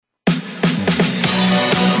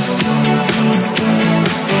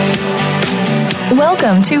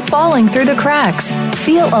Welcome to Falling Through the Cracks.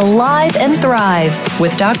 Feel alive and thrive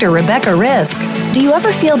with Dr. Rebecca Risk. Do you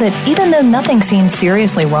ever feel that even though nothing seems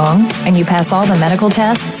seriously wrong and you pass all the medical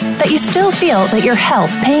tests, that you still feel that your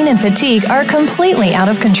health, pain, and fatigue are completely out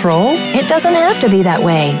of control? It doesn't have to be that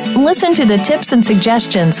way. Listen to the tips and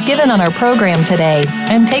suggestions given on our program today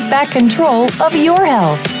and take back control of your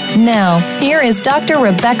health. Now, here is Dr.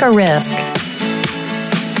 Rebecca Risk.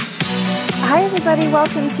 Hi, everybody.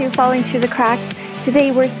 Welcome to Falling Through the Cracks.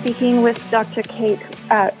 Today we're speaking with Dr. Kate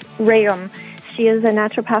Rayum. She is a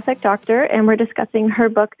naturopathic doctor, and we're discussing her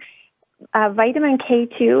book, Vitamin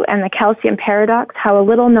K2 and the Calcium Paradox, How a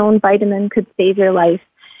Little-Known Vitamin Could Save Your Life.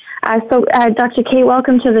 Dr. Kate,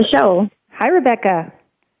 welcome to the show. Hi, Rebecca.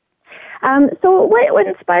 So what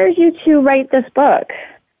inspires you to write this book?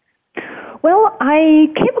 Well,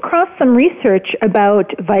 I came across some research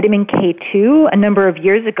about vitamin K2 a number of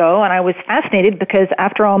years ago, and I was fascinated because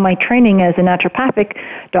after all my training as a naturopathic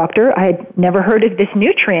doctor, I had never heard of this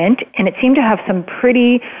nutrient, and it seemed to have some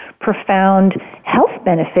pretty profound health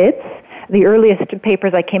benefits. The earliest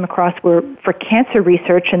papers I came across were for cancer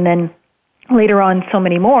research, and then later on so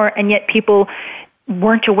many more, and yet people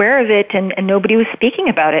weren't aware of it, and nobody was speaking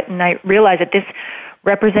about it, and I realized that this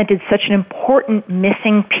represented such an important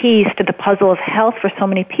missing piece to the puzzle of health for so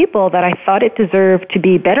many people that I thought it deserved to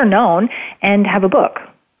be better known and have a book.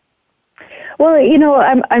 Well,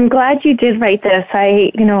 I'm glad you did write this.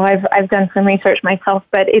 I've done some research myself,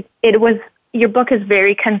 but your book is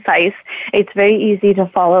very concise. It's very easy to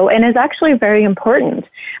follow, and is actually very important.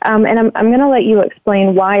 And I'm going to let you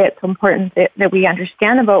explain why it's important that we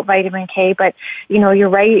understand about vitamin K. But you're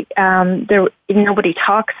right. Nobody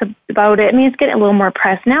talks about it. I mean, it's getting a little more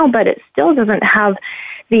press now, but it still doesn't have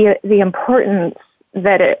the importance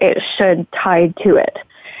that it should tied to it.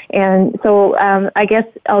 And so I guess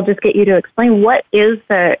I'll just get you to explain what is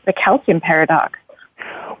the calcium paradox.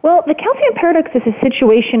 Well, the calcium paradox is a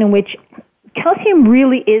situation in which calcium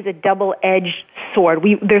really is a double-edged sword.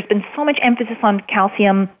 There's been so much emphasis on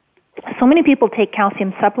calcium. So many people take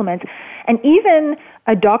calcium supplements. And even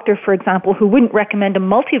a doctor, for example, who wouldn't recommend a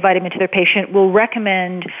multivitamin to their patient will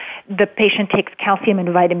recommend the patient takes calcium and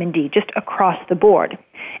vitamin D just across the board.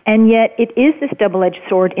 And yet it is this double-edged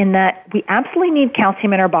sword in that we absolutely need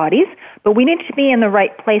calcium in our bodies, but we need to be in the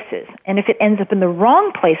right places. And if it ends up in the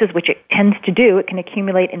wrong places, which it tends to do, it can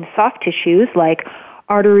accumulate in soft tissues like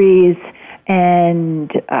arteries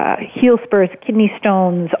and heel spurs, kidney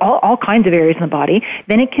stones, all kinds of areas in the body,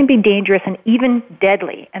 then it can be dangerous and even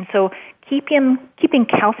deadly. And so keeping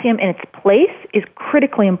calcium in its place is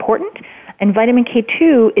critically important, and vitamin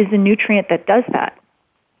K2 is the nutrient that does that.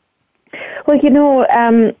 Well,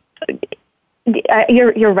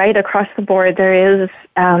 you're right across the board. There is,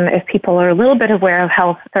 if people are a little bit aware of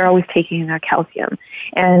health, they're always taking their calcium.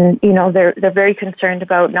 And, they're very concerned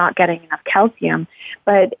about not getting enough calcium.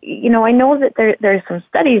 But, I know that there's some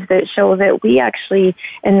studies that show that we actually,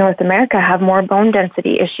 in North America, have more bone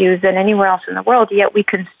density issues than anywhere else in the world, yet we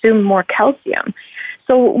consume more calcium.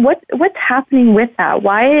 So what's happening with that?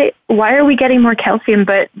 Why are we getting more calcium,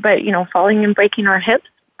 but falling and breaking our hips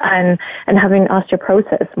and having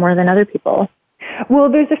osteoporosis more than other people? Well,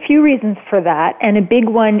 there's a few reasons for that, and a big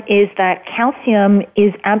one is that calcium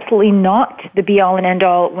is absolutely not the be-all and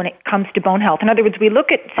end-all when it comes to bone health. In other words, we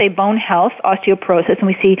look at, say, bone health, osteoporosis, and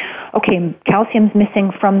we see, okay, calcium's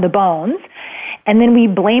missing from the bones, and then we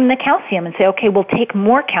blame the calcium and say, okay, we'll take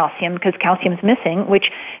more calcium because calcium's missing,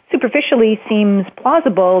 which superficially seems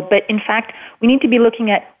plausible, but in fact, we need to be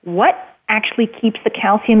looking at what actually keeps the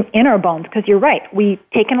calcium in our bones, because you're right, we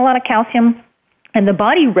take in a lot of calcium, and the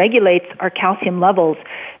body regulates our calcium levels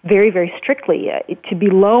very, very strictly. To be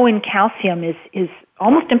low in calcium is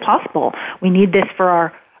almost impossible. We need this for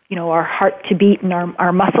our heart to beat and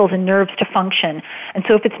our muscles and nerves to function. And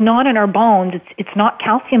so if it's not in our bones, it's not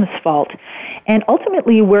calcium's fault. And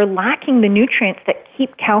ultimately, we're lacking the nutrients that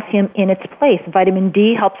keep calcium in its place. Vitamin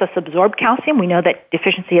D helps us absorb calcium. We know that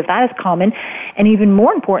deficiency of that is common. And even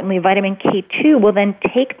more importantly, vitamin K2 will then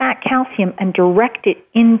take that calcium and direct it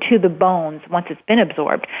into the bones once it's been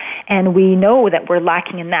absorbed. And we know that we're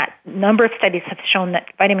lacking in that. A number of studies have shown that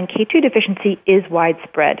vitamin K2 deficiency is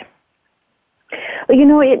widespread. Well,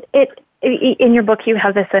 in your book, you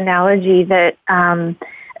have this analogy that,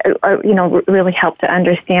 really helped to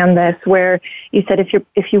understand this, where you said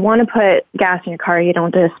if you want to put gas in your car, you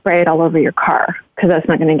don't just spray it all over your car because that's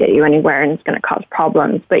not going to get you anywhere and it's going to cause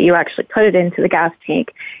problems. But you actually put it into the gas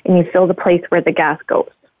tank and you fill the place where the gas goes.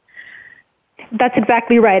 That's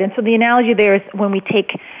exactly right. And so the analogy there is when we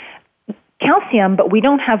take calcium, but we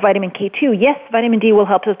don't have vitamin K2. Yes, vitamin D will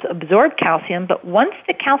help us absorb calcium, but once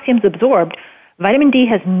the calcium's absorbed, Vitamin D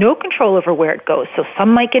has no control over where it goes. So some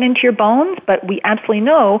might get into your bones, but we absolutely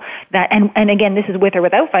know that, and again, this is with or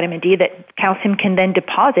without vitamin D, that calcium can then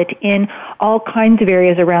deposit in all kinds of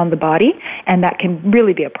areas around the body, and that can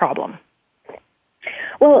really be a problem.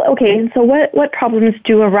 Well, okay, so what problems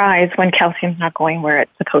do arise when calcium's not going where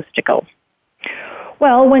it's supposed to go?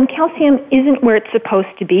 Well, when calcium isn't where it's supposed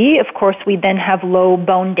to be, of course, we then have low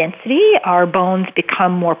bone density. Our bones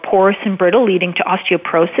become more porous and brittle, leading to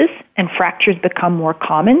osteoporosis, and fractures become more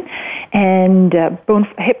common. And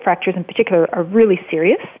hip fractures in particular are really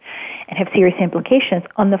serious and have serious implications.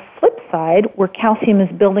 On the flip side, where calcium is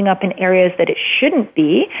building up in areas that it shouldn't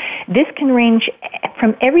be, this can range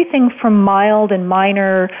from everything from mild and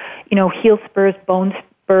minor, heel spurs, bone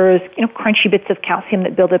spurs, crunchy bits of calcium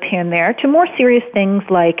that build up here and there, to more serious things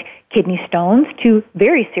like kidney stones, to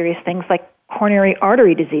very serious things like coronary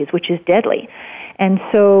artery disease, which is deadly. And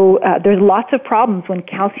so there's lots of problems when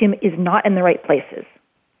calcium is not in the right places.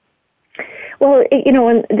 Well,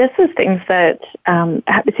 and this is things that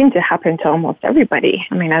seem to happen to almost everybody.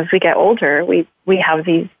 I mean, as we get older, we have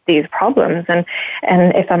these problems, and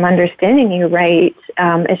if I'm understanding you right,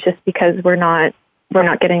 it's just because we're not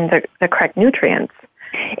getting the correct nutrients.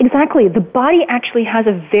 Exactly. The body actually has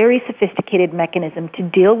a very sophisticated mechanism to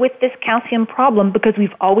deal with this calcium problem because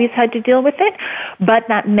we've always had to deal with it, but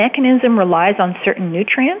that mechanism relies on certain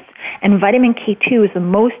nutrients, and vitamin K2 is the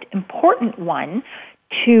most important one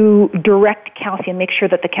to direct calcium, make sure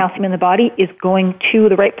that the calcium in the body is going to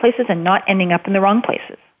the right places and not ending up in the wrong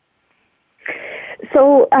places.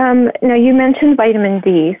 So now you mentioned vitamin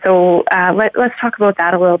D, so let's talk about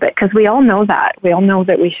that a little bit, because we all know that. We all know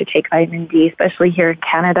that we should take vitamin D, especially here in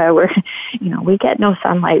Canada where, we get no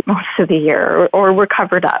sunlight most of the year, or we're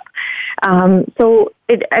covered up.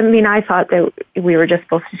 I thought that we were just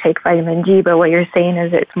supposed to take vitamin D, but what you're saying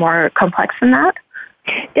is it's more complex than that?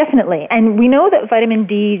 Definitely. And we know that vitamin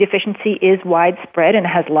D deficiency is widespread and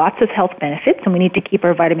has lots of health benefits, and we need to keep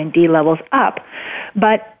our vitamin D levels up.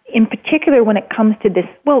 But in particular, when it comes to this,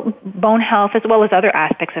 bone health as well as other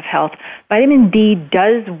aspects of health, vitamin D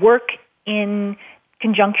does work in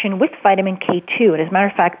conjunction with vitamin K2. And as a matter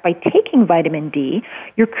of fact, by taking vitamin D,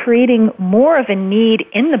 you're creating more of a need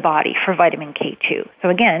in the body for vitamin K2. So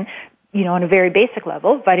again, on a very basic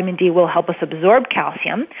level, vitamin D will help us absorb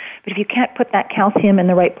calcium. But if you can't put that calcium in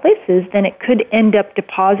the right places, then it could end up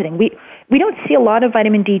depositing. We don't see a lot of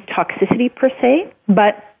vitamin D toxicity per se,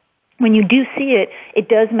 but when you do see it, it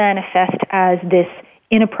does manifest as this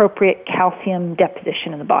inappropriate calcium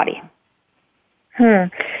deposition in the body.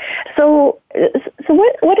 So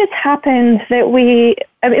what has happened that we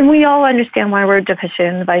all understand why we're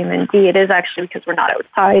deficient in vitamin D. It is actually because we're not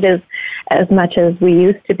outside as much as we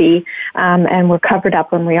used to be, and we're covered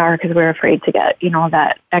up when we are because we're afraid to get,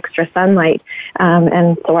 that extra sunlight,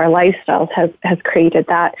 and so our lifestyles has created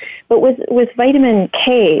that. But with vitamin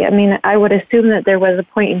K, I would assume that there was a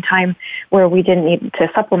point in time where we didn't need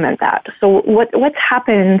to supplement that. So what's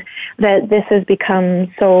happened that this has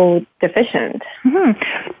become so deficient?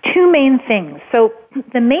 Two main things. So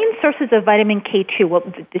the main sources of vitamin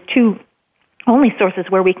K2, the two only sources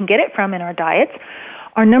where we can get it from in our diets,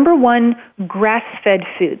 are number one, grass-fed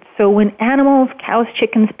foods. So when animals, cows,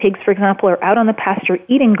 chickens, pigs, for example, are out on the pasture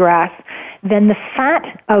eating grass, then the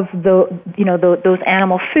fat of those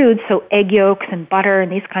animal foods, so egg yolks and butter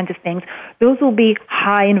and these kinds of things, those will be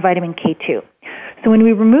high in vitamin K2. So when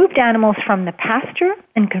we removed animals from the pasture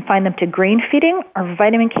and confined them to grain feeding, our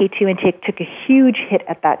vitamin K2 intake took a huge hit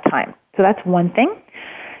at that time. So that's one thing.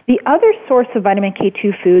 The other source of vitamin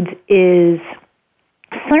K2 foods is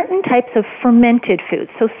certain types of fermented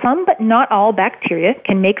foods. So some, but not all, bacteria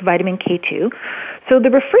can make vitamin K2. So the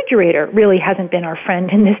refrigerator really hasn't been our friend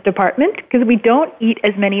in this department because we don't eat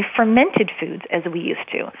as many fermented foods as we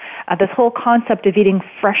used to. This whole concept of eating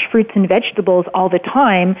fresh fruits and vegetables all the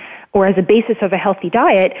time or as a basis of a healthy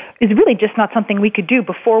diet is really just not something we could do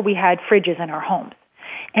before we had fridges in our homes.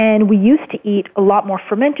 And we used to eat a lot more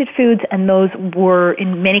fermented foods, and those were,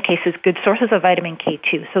 in many cases, good sources of vitamin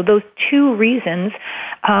K2. So those two reasons,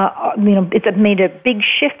 it's made a big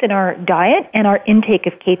shift in our diet, and our intake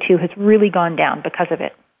of K2 has really gone down because of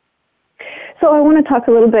it. So I want to talk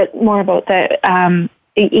a little bit more about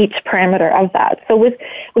each parameter of that. So with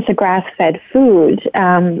the grass-fed food,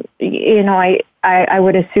 I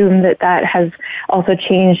would assume that has also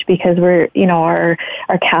changed because we're,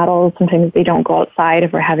 our cattle, sometimes they don't go outside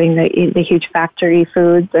if we're having the huge factory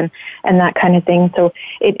foods and that kind of thing. So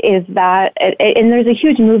it is that, and there's a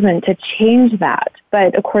huge movement to change that.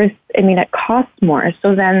 But of course, it costs more.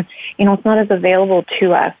 So then, it's not as available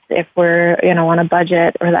to us if we're, on a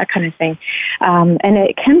budget or that kind of thing. And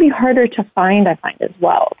it can be harder to find, I find as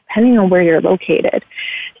well, depending on where you're located.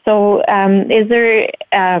 So is there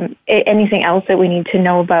anything else that we need to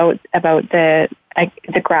know about the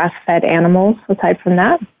grass-fed animals aside from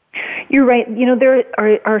that? You're right. There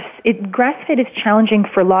grass-fed is challenging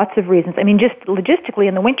for lots of reasons. I mean, just logistically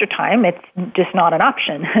in the wintertime, it's just not an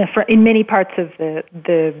option in many parts of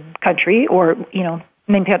the country, or,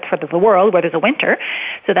 many parts of the world where there's a winter.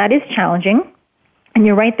 So that is challenging. And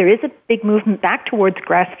you're right, there is a big movement back towards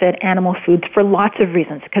grass-fed animal foods for lots of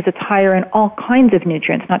reasons, because it's higher in all kinds of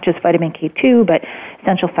nutrients, not just vitamin K2, but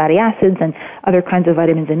essential fatty acids and other kinds of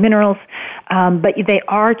vitamins and minerals. But they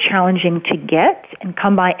are challenging to get and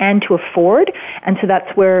come by and to afford. And so that's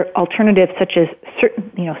where alternatives such as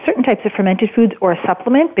certain types of fermented foods or a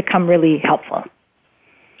supplement become really helpful.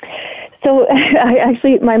 So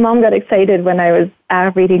my mom got excited when I was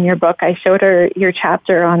reading your book. I showed her your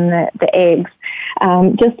chapter on the eggs.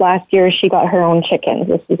 Just last year, she got her own chickens.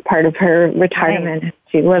 This is part of her retirement, right,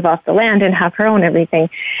 to live off the land and have her own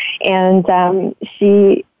everything. And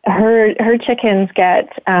her chickens get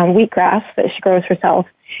wheatgrass that she grows herself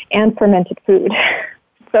and fermented food.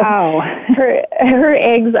 So her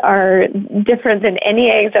eggs are different than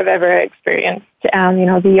any eggs I've ever experienced.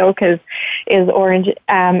 The yolk is orange,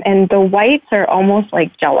 and the whites are almost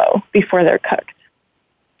like Jell-O before they're cooked.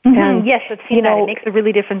 Mm-hmm. Yes, I've seen that. It makes a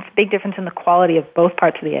really big difference in the quality of both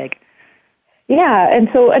parts of the egg. Yeah, and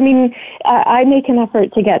so, I make an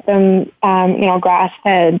effort to get them,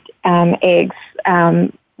 grass-fed eggs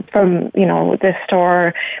from, the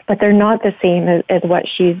store, but they're not the same as what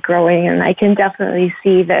she's growing. And I can definitely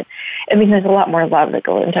see that, there's a lot more love that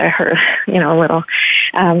goes into her, little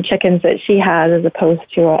chickens that she has as opposed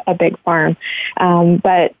to a big farm.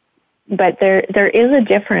 But there is a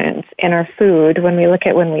difference in our food when we look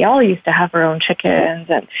at when we all used to have our own chickens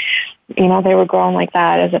and, they were grown like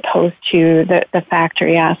that as opposed to the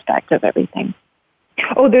factory aspect of everything.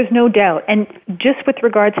 Oh, there's no doubt. And just with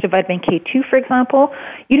regards to vitamin K2, for example,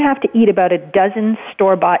 you'd have to eat about a dozen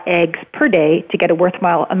store-bought eggs per day to get a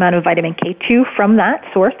worthwhile amount of vitamin K2 from that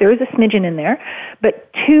source. There is a smidgen in there.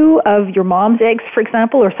 But 2 of your mom's eggs, for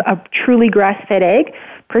example, or a truly grass-fed egg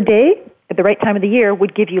per day at the right time of the year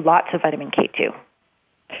would give you lots of vitamin K2.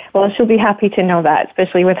 Well, she'll be happy to know that,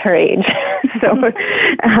 especially with her age. So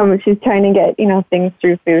she's trying to get, things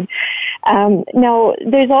through food. Now,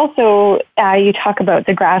 there's also, you talk about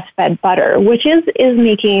the grass-fed butter, which is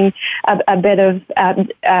making a bit of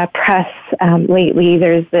press lately.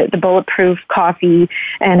 There's the bulletproof coffee,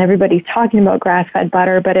 and everybody's talking about grass-fed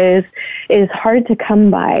butter, but it is hard to come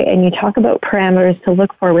by. And you talk about parameters to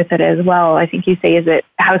look for with it as well. I think you say,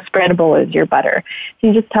 how spreadable is your butter?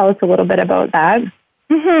 Can you just tell us a little bit about that?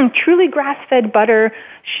 Mm-hmm. Truly grass-fed butter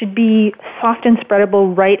should be soft and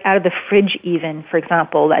spreadable right out of the fridge even, for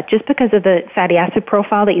example, that just because of the fatty acid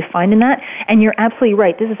profile that you find in that. And you're absolutely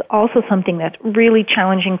right. This is also something that's really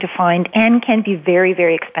challenging to find and can be very,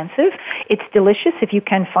 very expensive. It's delicious if you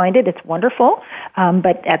can find it. It's wonderful.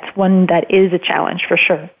 But that's one that is a challenge for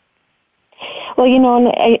sure. Well, and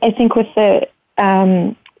I think with the...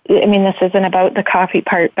 this isn't about the coffee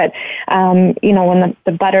part, but, when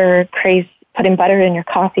the butter craze, putting butter in your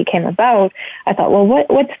coffee came about, I thought, well,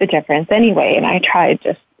 what's the difference anyway? And I tried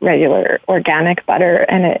just regular organic butter,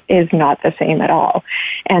 and it is not the same at all.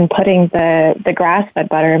 And putting the grass-fed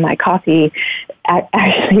butter in my coffee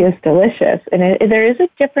actually is delicious. And there is a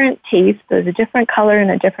different taste, there's a different color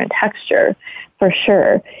and a different texture for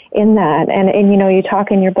sure in that. And you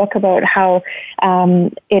talk in your book about how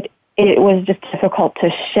it was just difficult to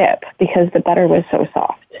ship because the butter was so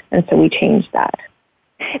soft. And so we changed that.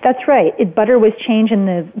 That's right. Butter was changed in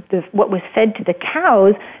the what was fed to the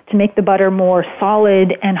cows to make the butter more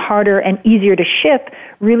solid and harder and easier to ship,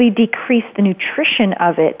 really decreased the nutrition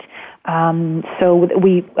of it. So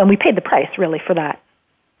we paid the price really for that.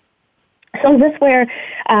 So is this where,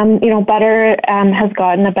 butter has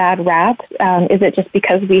gotten a bad rap? Is it just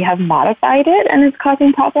because we have modified it and it's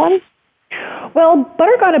causing problems? Well,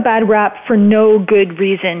 butter got a bad rap for no good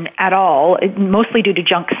reason at all, mostly due to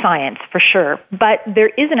junk science, for sure. But there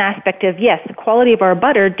is an aspect of, yes, the quality of our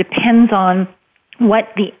butter depends on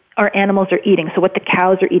what our animals are eating, so what the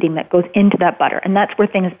cows are eating that goes into that butter. And that's where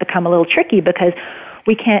things become a little tricky because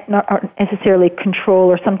we can't necessarily control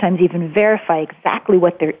or sometimes even verify exactly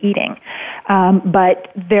what they're eating.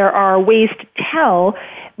 But there are ways to tell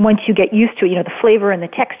once you get used to it, the flavor and the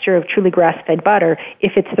texture of truly grass-fed butter,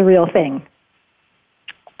 if it's the real thing.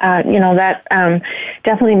 That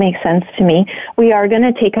definitely makes sense to me. We are going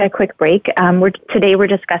to take a quick break. Today we're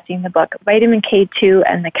discussing the book Vitamin K2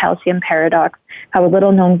 and the Calcium Paradox, How a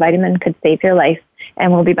Little-Known Vitamin Could Save Your Life,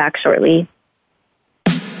 and we'll be back shortly.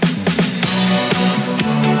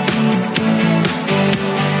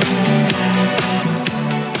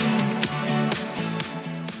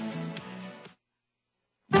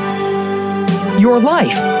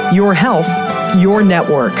 life, your health, your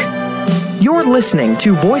network. You're listening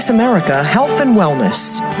to Voice America Health and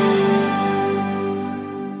Wellness.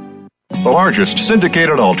 The largest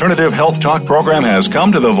syndicated alternative health talk program has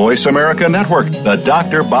come to the Voice America Network. The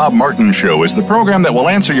Dr. Bob Martin Show is the program that will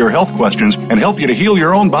answer your health questions and help you to heal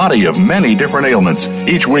your own body of many different ailments.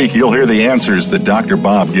 Each week, you'll hear the answers that Dr.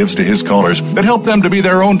 Bob gives to his callers that help them to be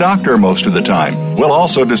their own doctor most of the time. We'll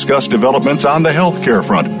also discuss developments on the healthcare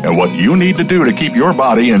front and what you need to do to keep your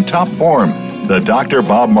body in top form. The Dr.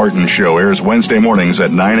 Bob Martin Show airs Wednesday mornings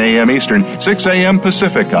at 9 a.m. Eastern, 6 a.m.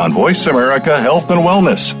 Pacific on Voice America Health and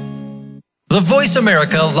Wellness. The Voice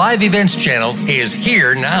America Live Events channel is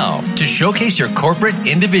here now to showcase your corporate,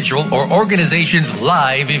 individual, or organization's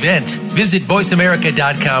live event. Visit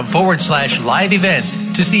voiceamerica.com/live events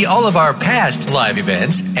to see all of our past live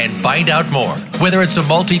events and find out more. Whether it's a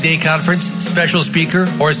multi-day conference, special speaker,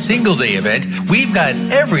 or single-day event, we've got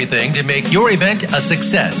everything to make your event a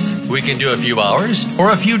success. We can do a few hours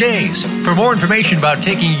or a few days. For more information about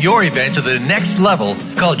taking your event to the next level,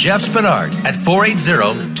 call Jeff Spinard at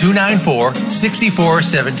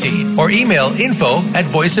 480-294-6417 or email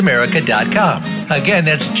info@voiceamerica.com. Again,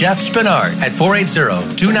 that's Jeff Spinard at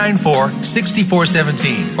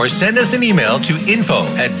 480-294-6417 or send us an email to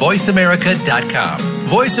info@voiceamerica.com.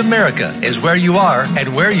 Voice America is where you are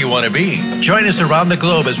and where you want to be. Join us around the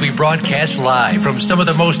globe as we broadcast live from some of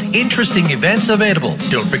the most interesting events available.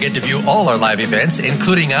 Don't forget to view all our live events,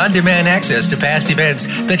 including on-demand access to past events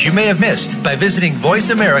that you may have missed by visiting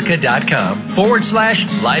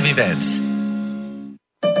voiceamerica.com/live events.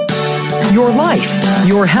 Your life,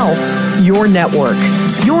 your health, your network.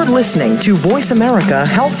 You're listening to Voice America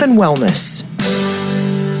Health and Wellness.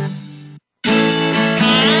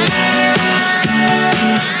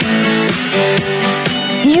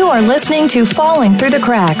 You are listening to Falling Through the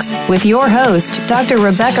Cracks with your host, Dr.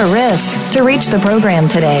 Rebecca Risk. To reach the program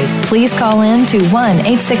today, please call in to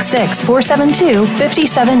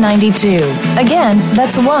 1-866-472-5792. Again,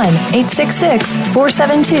 that's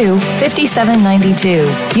 1-866-472-5792.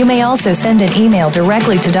 You may also send an email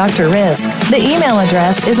directly to Dr. Risk. The email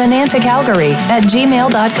address is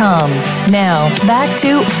anantacalgary@gmail.com. Now, back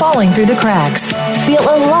to Falling Through the Cracks. Feel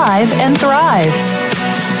alive and thrive.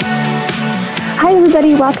 Hi,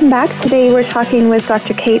 everybody. Welcome back. Today we're talking with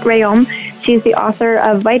Dr. Kate Rhéaume. She's the author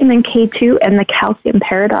of Vitamin K2 and the Calcium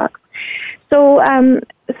Paradox. So,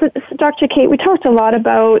 Dr. Kate, we talked a lot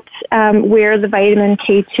about where the vitamin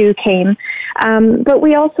K2 came, but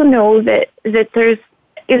we also know that there's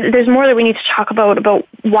more that we need to talk about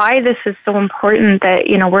why this is so important that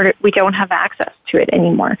we don't have access to it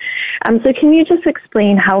anymore. So, can you just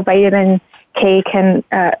explain how vitamin K can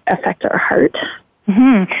affect our heart?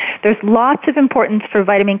 Mm-hmm. There's lots of importance for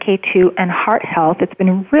vitamin K2 and heart health. It's been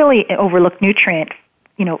a really overlooked nutrient,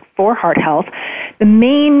 for heart health. The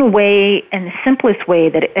main way and the simplest way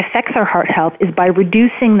that it affects our heart health is by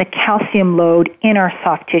reducing the calcium load in our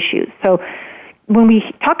soft tissues. So when we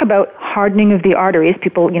talk about hardening of the arteries,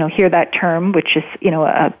 people, hear that term, which is,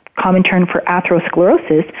 a common term for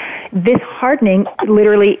atherosclerosis. This hardening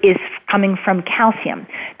literally is coming from calcium.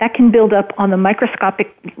 That can build up on the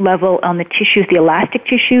microscopic level on the tissues, the elastic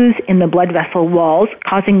tissues in the blood vessel walls,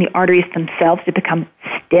 causing the arteries themselves to become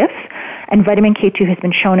stiff. And vitamin K2 has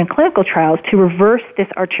been shown in clinical trials to reverse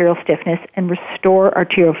this arterial stiffness and restore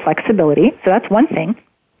arterial flexibility. So that's one thing.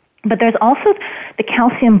 But there's also the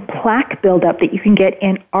calcium plaque buildup that you can get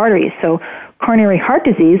in arteries. So coronary heart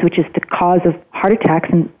disease, which is the cause of heart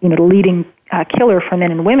attacks and the leading killer for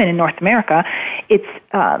men and women in North America, it's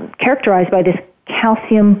characterized by this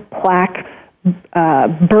calcium plaque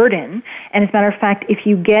burden. And as a matter of fact, if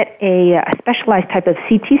you get a specialized type of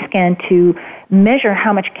CT scan to measure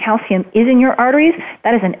how much calcium is in your arteries,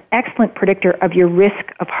 that is an excellent predictor of your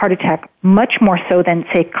risk of heart attack, much more so than,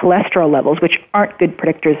 say, cholesterol levels, which aren't good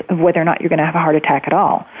predictors of whether or not you're going to have a heart attack at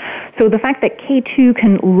all. So the fact that K2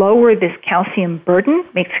 can lower this calcium burden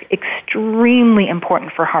makes it extremely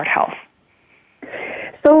important for heart health.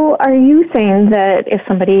 So are you saying that if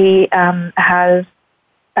somebody has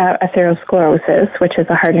atherosclerosis, which is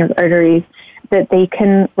a hardened artery, that they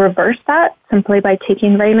can reverse that simply by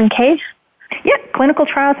taking vitamin K? Yeah, clinical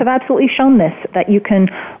trials have absolutely shown this, that you can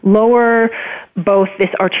lower both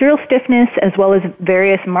this arterial stiffness as well as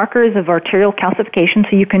various markers of arterial calcification,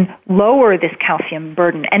 so you can lower this calcium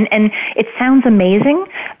burden. And it sounds amazing,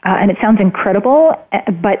 and it sounds incredible,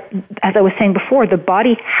 but as I was saying before, the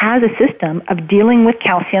body has a system of dealing with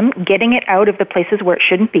calcium, getting it out of the places where it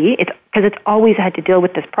shouldn't be, because it's always had to deal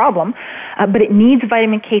with this problem, but it needs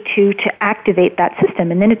vitamin K2 to activate that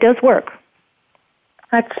system, and then it does work.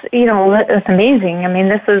 That's amazing. I mean,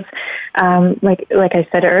 this is, like I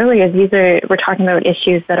said earlier, we're talking about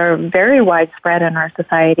issues that are very widespread in our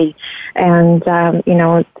society. And,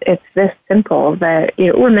 it's this simple that,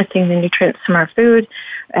 we're missing the nutrients from our food,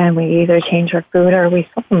 and we either change our food or we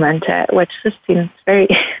supplement it, which just seems very,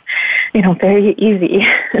 very easy.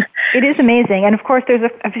 It is amazing. And of course, there's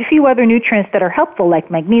a few other nutrients that are helpful, like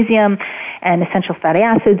magnesium and essential fatty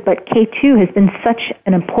acids, but K2 has been such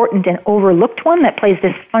an important and overlooked one that plays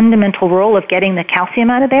this fundamental role of getting the calcium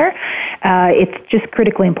out of there. It's just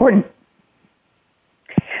critically important.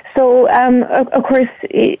 So, of course,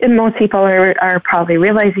 most people are probably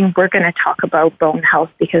realizing we're going to talk about bone health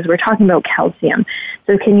because we're talking about calcium.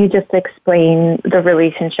 So can you just explain the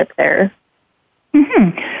relationship there?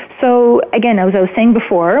 Mm-hmm. So again, as I was saying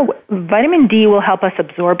before, vitamin D will help us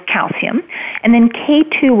absorb calcium, and then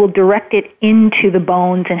K2 will direct it into the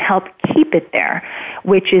bones and help keep it there,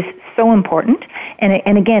 which is so important.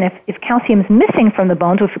 And again, if calcium is missing from the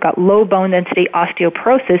bones, if we've got low bone density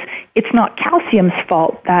osteoporosis, it's not calcium's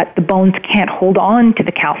fault that the bones can't hold on to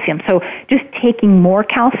the calcium. So just taking more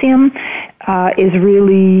calcium is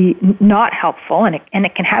really not helpful, and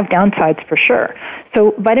it can have downsides for sure.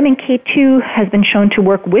 So vitamin K2 has been shown to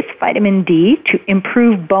work with vitamin D to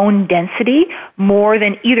improve bone density more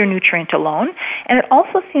than either nutrient alone, and it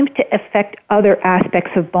also seems to affect other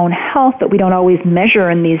aspects of bone health that we don't always measure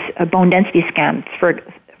in these bone density scans.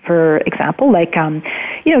 For example, like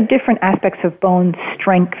different aspects of bone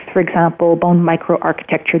strength, for example, bone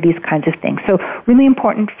microarchitecture, these kinds of things. So really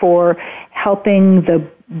important for helping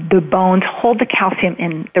the bones hold the calcium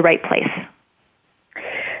in the right place.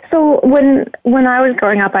 So when I was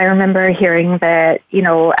growing up, I remember hearing that,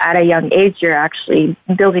 at a young age, you're actually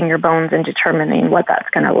building your bones and determining what that's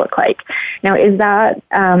going to look like. Now, is that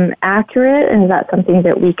accurate, and is that something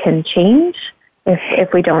that we can change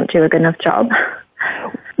if we don't do a good enough job?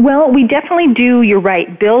 Well, we definitely do, you're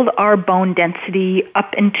right, build our bone density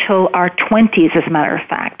up until our 20s, as a matter of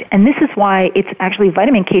fact. And this is why it's actually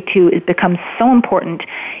vitamin K2 has become so important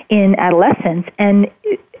in adolescence. And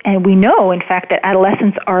we know, in fact, that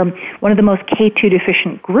adolescents are one of the most K2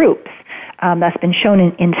 deficient groups. That's been shown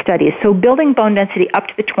in studies. So building bone density up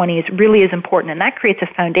to the 20s really is important, and that creates a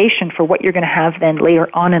foundation for what you're going to have then later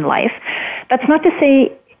on in life. That's not to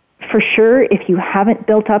say for sure if you haven't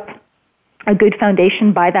built up a good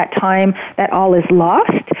foundation by that time that all is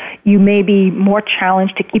lost. You may be more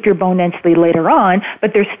challenged to keep your bone density later on,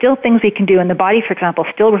 but there's still things we can do. And the body, for example,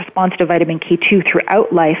 still responds to vitamin K2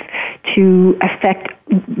 throughout life to affect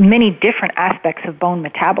many different aspects of bone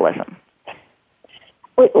metabolism.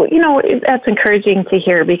 That's encouraging to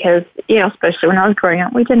hear because, especially when I was growing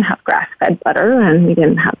up, we didn't have grass-fed butter and we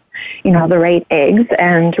didn't have, the right eggs.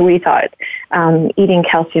 And we thought eating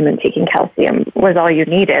calcium and taking calcium was all you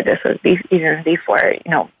needed. This was even before,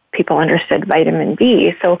 people understood vitamin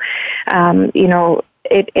B. So, it's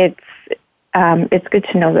good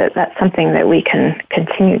to know that that's something that we can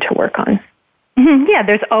continue to work on. Mm-hmm. Yeah,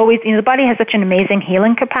 there's always, the body has such an amazing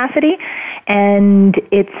healing capacity, and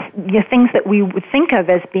it's things that we would think of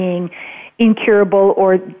as being incurable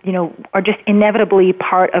or, are just inevitably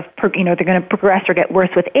part of, they're going to progress or get worse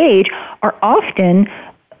with age, are often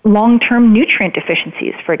long-term nutrient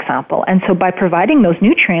deficiencies, for example. And so by providing those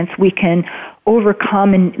nutrients, we can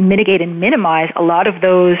overcome and mitigate and minimize a lot of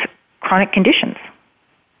those chronic conditions.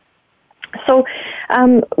 So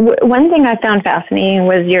one thing I found fascinating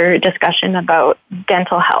was your discussion about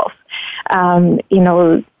dental health.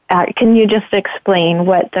 Can you just explain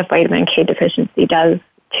what the vitamin K deficiency does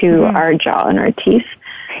to our jaw and our teeth?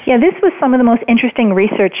 Yeah, this was some of the most interesting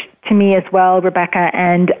research to me as well, Rebecca,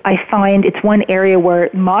 and I find it's one area where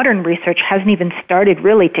modern research hasn't even started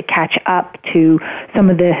really to catch up to some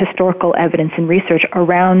of the historical evidence and research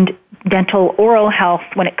around dental oral health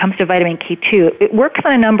when it comes to vitamin K2. It works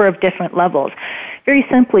on a number of different levels. Very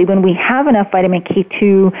simply, when we have enough vitamin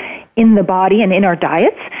K2 in the body and in our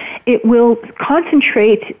diets, it will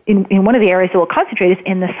concentrate in one of the areas it will concentrate is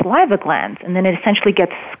in the saliva glands, and then it essentially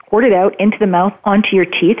gets squirted out into the mouth onto your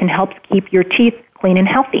teeth and helps keep your teeth clean and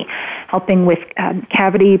healthy, helping with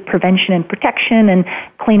cavity prevention and protection and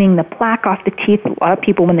cleaning the plaque off the teeth. A lot of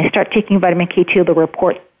people, when they start taking vitamin K2, they'll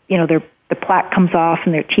report, the plaque comes off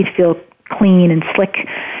and their teeth feel clean and slick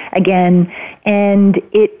again. And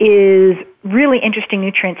it is really interesting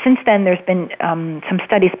nutrient. Since then, there's been some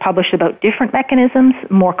studies published about different mechanisms,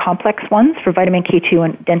 more complex ones for vitamin K2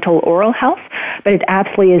 and dental oral health, but it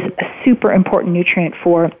absolutely is a super important nutrient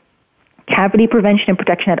for cavity prevention and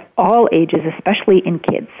protection at all ages, especially in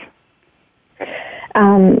kids.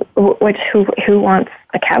 which who wants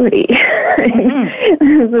a cavity?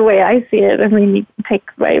 Mm-hmm. The way I see it. I mean, you can take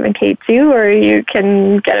vitamin K2 or you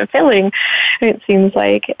can get a filling. It seems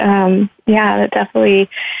like, that definitely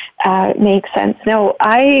makes sense. No,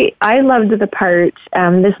 I loved the part,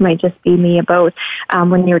 this might just be me, about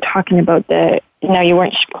when you were talking about you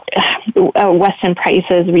weren't Weston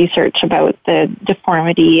Price's research about the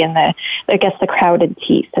deformity and the crowded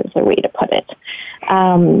teeth is the way to put it.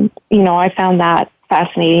 I found that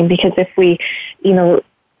fascinating because if we,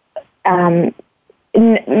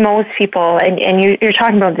 most people, and you're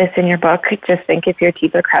talking about this in your book, just think if your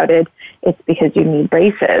teeth are crowded, it's because you need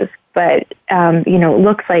braces. But, it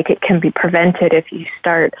looks like it can be prevented if you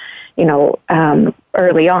start,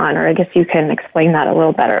 early on, or I guess you can explain that a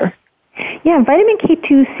little better. Yeah, vitamin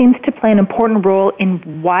K2 seems to play an important role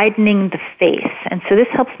in widening the face, and so this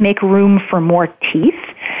helps make room for more teeth.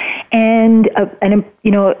 And an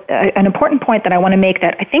important point that I want to make,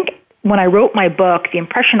 that I think when I wrote my book, the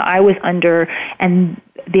impression I was under and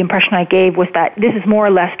the impression I gave was that this is more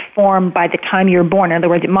or less formed by the time you're born. In other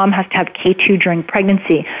words, mom has to have K2 during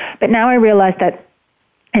pregnancy. But now I realize that,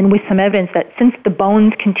 and with some evidence, that since the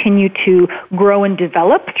bones continue to grow and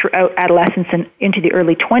develop throughout adolescence and into the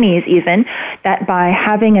early 20s even, that by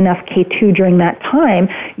having enough K2 during that time,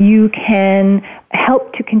 you can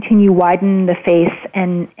help to continue widen the face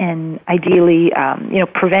and ideally,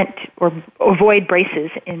 prevent or avoid braces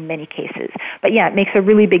in many cases. But yeah, it makes a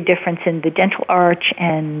really big difference in the dental arch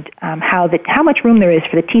and how much room there is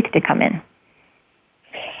for the teeth to come in.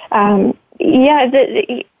 I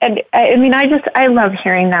love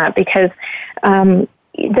hearing that because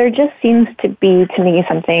there just seems to be, to me,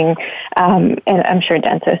 something, and I'm sure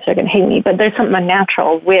dentists are going to hate me, but there's something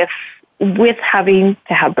unnatural with having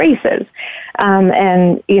to have braces.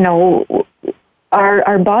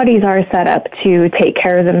 Our bodies are set up to take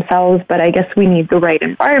care of themselves, but I guess we need the right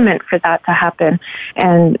environment for that to happen.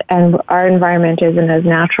 And our environment isn't as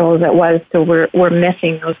natural as it was, so we're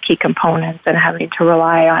missing those key components and having to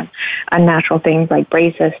rely on natural things like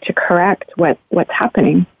braces to correct what's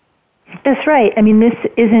happening. That's right. I mean, this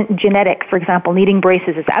isn't genetic. For example, needing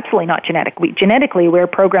braces is absolutely not genetic. Genetically, we're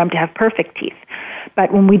programmed to have perfect teeth.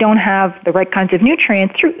 But when we don't have the right kinds of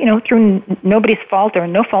nutrients through nobody's fault or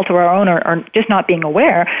no fault of our own or just not being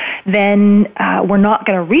aware, then we're not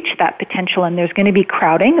going to reach that potential, and there's going to be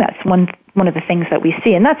crowding. That's one of the things that we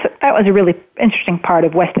see. And that was a really interesting part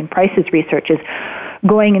of Weston Price's research, is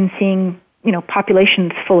going and seeing,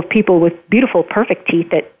 populations full of people with beautiful, perfect teeth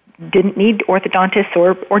that didn't need orthodontists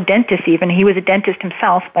or dentists even. He was a dentist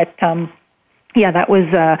himself, but that was,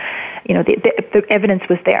 the evidence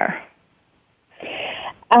was there.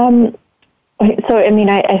 I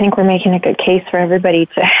think we're making a good case for everybody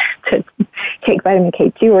to take vitamin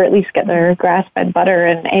K2 or at least get their grass-fed butter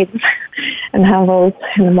and eggs and have those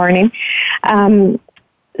in the morning.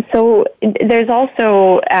 So there's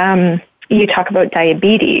also, you talk about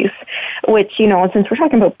diabetes, which, since we're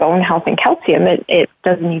talking about bone health and calcium, it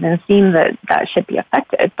doesn't even seem that should be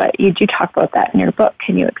affected, but you do talk about that in your book.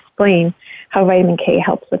 Can you explain how vitamin K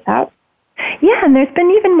helps with that? Yeah, and there's been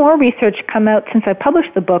even more research come out since I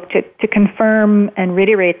published the book to confirm and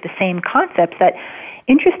reiterate the same concepts, that,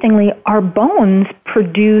 interestingly, our bones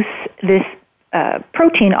produce this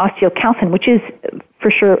protein, osteocalcin, which is for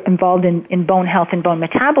sure involved in bone health and bone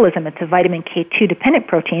metabolism. It's a vitamin K2 dependent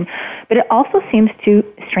protein, but it also seems to,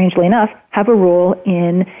 strangely enough, have a role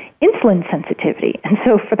in insulin sensitivity. And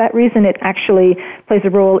so for that reason, it actually plays a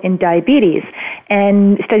role in diabetes.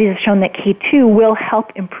 And studies have shown that K2 will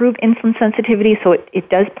help improve insulin sensitivity, so it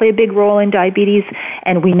does play a big role in diabetes.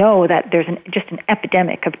 And we know that there's just an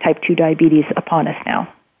epidemic of type 2 diabetes upon us now.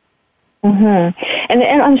 Mm-hmm.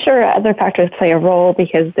 And I'm sure other factors play a role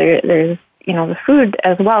because there's the food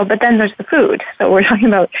as well, but then there's the food. So we're talking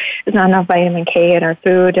about there's not enough vitamin K in our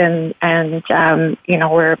food, and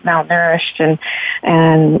we're malnourished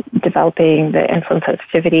and developing the insulin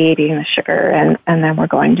sensitivity, eating the sugar, and then we're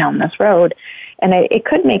going down this road. And it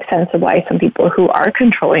could make sense of why some people who are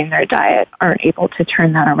controlling their diet aren't able to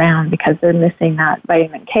turn that around because they're missing that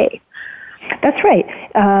vitamin K. That's right.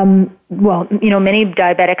 Many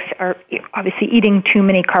diabetics are obviously eating too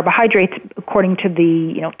many carbohydrates according to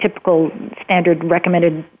the, typical standard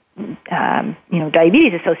recommended,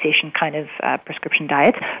 Diabetes Association kind of prescription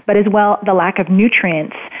diets, but as well the lack of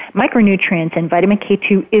nutrients, micronutrients, and vitamin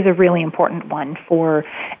K2 is a really important one for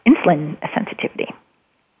insulin sensitivity.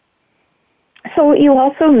 So you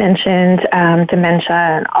also mentioned dementia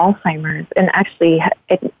and Alzheimer's, and actually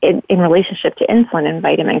in relationship to insulin and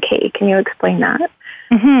vitamin K. Can you explain that?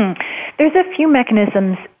 Mm-hmm. There's a few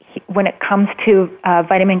mechanisms when it comes to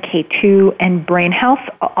vitamin K2 and brain health,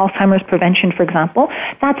 Alzheimer's prevention, for example.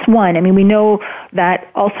 That's one. I mean, we know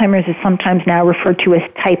that Alzheimer's is sometimes now referred to as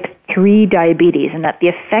type 3 diabetes, and that the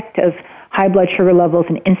effect of high blood sugar levels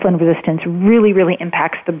and insulin resistance really, really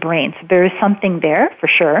impacts the brain. So there is something there, for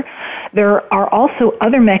sure. There are also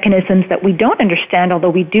other mechanisms that we don't understand, although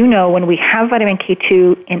we do know when we have vitamin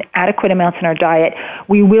K2 in adequate amounts in our diet,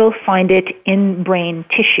 we will find it in brain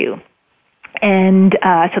tissue. And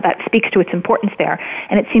so that speaks to its importance there.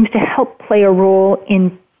 And it seems to help play a role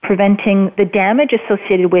in preventing the damage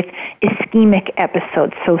associated with ischemic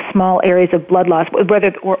episodes, so small areas of blood loss,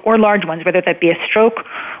 whether or large ones, whether that be a stroke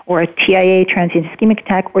or a TIA, transient ischemic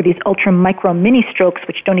attack, or these ultra micro mini strokes,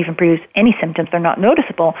 which don't even produce any symptoms. They're not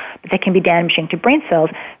noticeable, but they can be damaging to brain cells.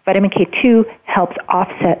 Vitamin K2 helps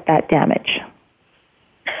offset that damage.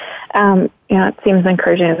 It seems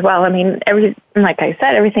encouraging as well. I mean, like I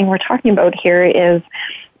said, everything we're talking about here is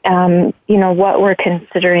what we're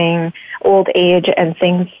considering old age and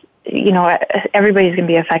things, everybody's going to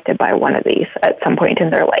be affected by one of these at some point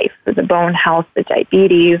in their life. The bone health, the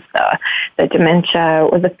diabetes, the dementia,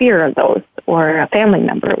 or the fear of those, or a family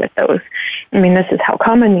member with those. I mean, this is how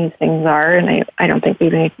common these things are, and I don't think we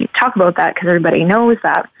even need to talk about that because everybody knows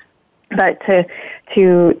that. But to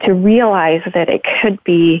realize that it could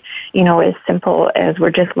be, as simple as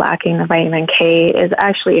we're just lacking the vitamin K is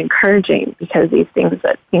actually encouraging, because these things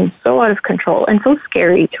that seem so out of control and so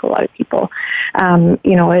scary to a lot of people,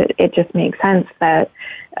 it just makes sense that,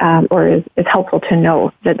 or is helpful to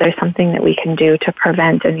know that there's something that we can do to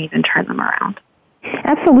prevent and even turn them around.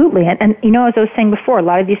 Absolutely. And as I was saying before, a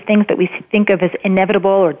lot of these things that we think of as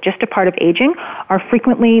inevitable or just a part of aging are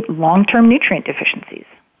frequently long-term nutrient deficiencies.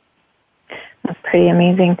 That's pretty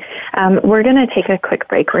amazing. We're going to take a quick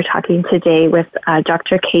break. We're talking today with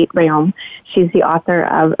Dr. Kate Rhéaume. She's the author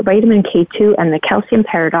of Vitamin K2 and the Calcium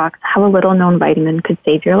Paradox, How a Little Known Vitamin Could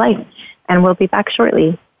Save Your Life. And we'll be back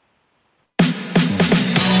shortly.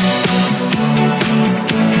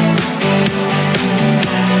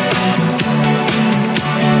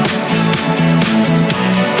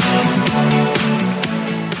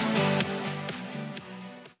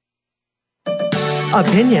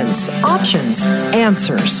 Opinions, options,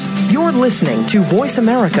 answers. You're listening to Voice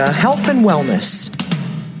America Health and Wellness.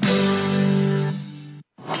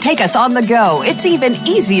 Take us on the go. It's even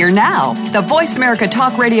easier now. The Voice America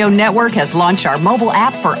Talk Radio Network has launched our mobile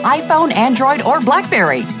app for iPhone, Android, or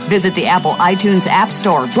BlackBerry. Visit the Apple iTunes App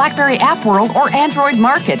Store, BlackBerry App World, or Android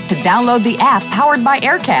Market to download the app powered by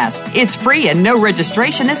Aircast. It's free and no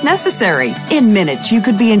registration is necessary. In minutes, you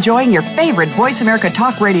could be enjoying your favorite Voice America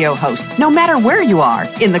Talk Radio host, no matter where you are,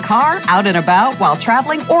 in the car, out and about, while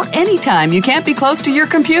traveling, or anytime you can't be close to your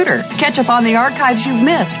computer. Catch up on the archives you've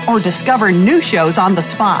missed or discover new shows on the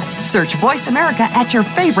spot. Search Voice America at your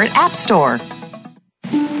favorite app store.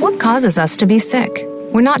 What causes us to be sick?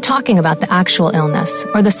 We're not talking about the actual illness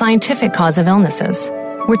or the scientific cause of illnesses.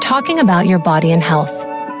 We're talking about your body and health.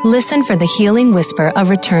 Listen for the healing whisper of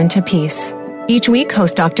return to peace. Each week,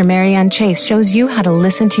 host Dr. Marianne Chase shows you how to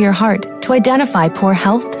listen to your heart to identify poor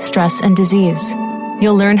health, stress, and disease.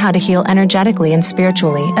 You'll learn how to heal energetically and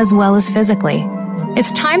spiritually, as well as physically.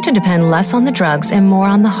 It's time to depend less on the drugs and more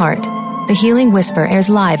on the heart. The Healing Whisper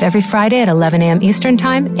airs live every Friday at 11 a.m. Eastern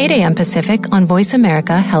Time, 8 a.m. Pacific on Voice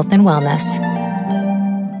America Health and Wellness.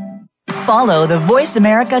 Follow the Voice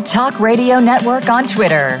America Talk Radio Network on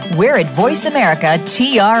Twitter. We're at Voice America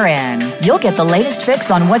TRN. You'll get the latest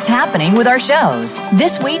fix on what's happening with our shows,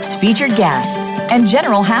 this week's featured guests, and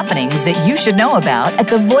general happenings that you should know about at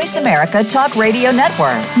the Voice America Talk Radio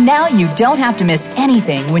Network. Now you don't have to miss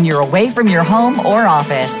anything when you're away from your home or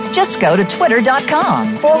office. Just go to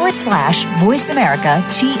twitter.com/Voice America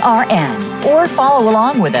TRN or follow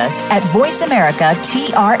along with us at Voice America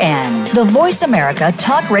TRN, the Voice America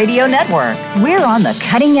Talk Radio Network. We're on the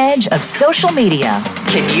cutting edge of social media.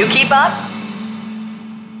 Can you keep up?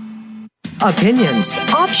 Opinions,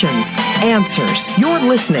 options, answers. You're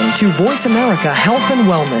listening to Voice America Health and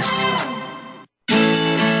Wellness.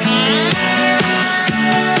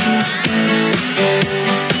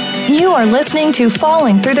 You are listening to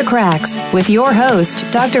Falling Through the Cracks with your host,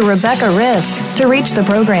 Dr. Rebecca Risk. To reach the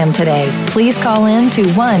program today, please call in to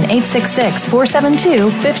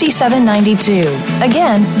 1-866-472-5792.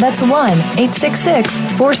 Again, that's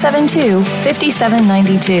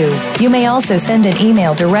 1-866-472-5792. You may also send an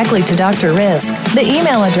email directly to Dr. Risk. The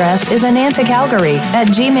email address is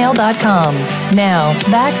anantacalgary@gmail.com. Now,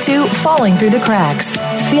 back to Falling Through the Cracks.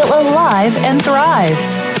 Feel alive and thrive.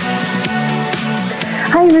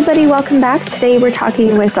 Hi, everybody. Welcome back. Today we're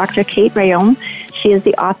talking with Dr. Kate Rhéaume. She is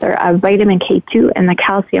the author of Vitamin K2 and the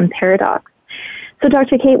Calcium Paradox. So,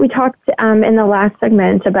 Dr. Kate, we talked in the last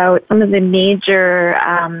segment about some of the major,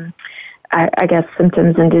 I guess,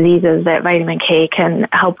 symptoms and diseases that vitamin K can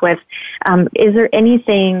help with. Is there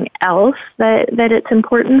anything else that it's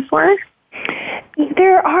important for?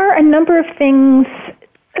 There are a number of things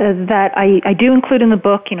that I do include in the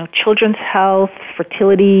book, children's health,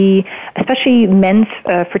 fertility, especially men's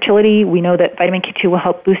fertility. We know that vitamin K2 will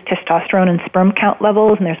help boost testosterone and sperm count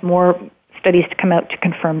levels, and there's more studies to come out to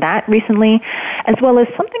confirm that recently, as well as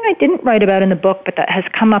something I didn't write about in the book, but that has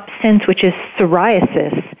come up since, which is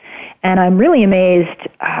psoriasis. And I'm really amazed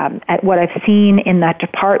at what I've seen in that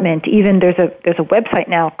department. Even there's a website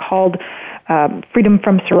now called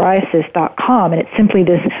freedomfrompsoriasis.com, and it's simply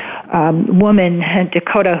this woman,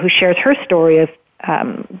 Dakota, who shares her story of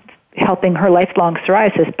helping her lifelong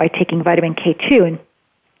psoriasis by taking vitamin K2, and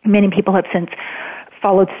many people have since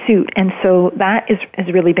followed suit. And so that has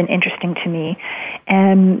really been interesting to me.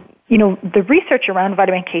 And, the research around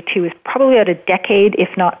vitamin K2 is probably about a decade,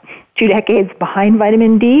 if not 2 decades, behind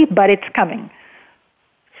vitamin D, but it's coming.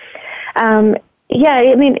 That's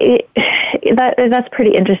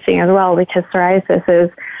pretty interesting as well, because psoriasis is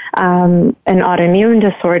an autoimmune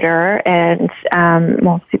disorder, and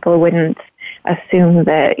most people wouldn't assume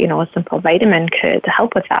that, a simple vitamin could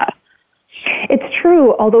help with that. It's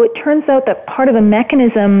true, although it turns out that part of the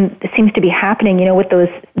mechanism that seems to be happening, with those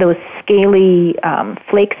scaly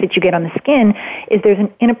flakes that you get on the skin, is there's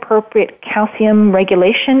an inappropriate calcium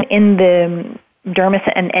regulation in the dermis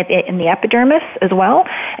and in the epidermis as well,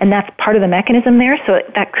 and that's part of the mechanism there. So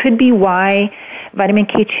that could be why vitamin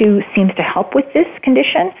K2 seems to help with this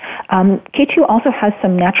condition. K2 also has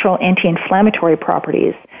some natural anti-inflammatory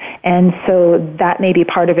properties, and so that may be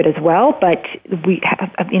part of it as well. But we've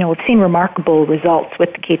seen remarkable results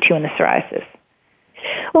with the K2 and the psoriasis.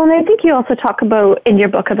 Well, and I think you also talk about in your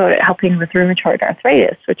book about it helping with rheumatoid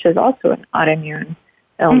arthritis, which is also an autoimmune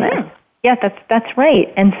illness. Mm-hmm. Yeah, that's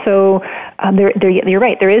right. And so you're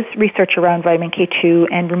right. There is research around vitamin K2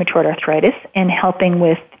 and rheumatoid arthritis and helping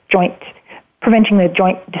with preventing the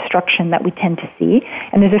joint destruction that we tend to see.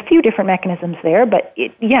 And there's a few different mechanisms there, but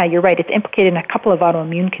you're right. It's implicated in a couple of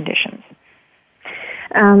autoimmune conditions.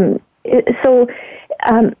 We're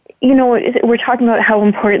talking about how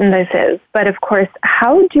important this is, but of course,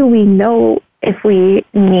 how do we know if we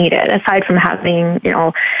need it, aside from having,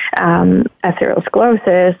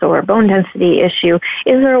 atherosclerosis or bone density issue?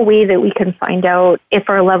 Is there a way that we can find out if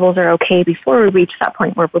our levels are okay before we reach that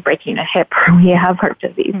point where we're breaking a hip or we have heart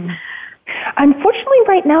disease? Mm. Unfortunately,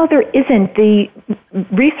 right now there isn't. The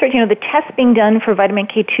research, the tests being done for vitamin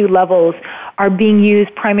K2 levels are being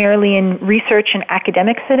used primarily in research and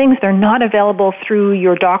academic settings. They're not available through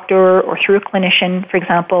your doctor or through a clinician, for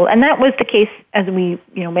example. And that was the case, as we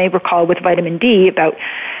may recall, with vitamin D about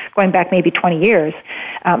going back maybe 20 years.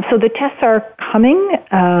 So the tests are coming.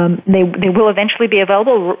 They will eventually be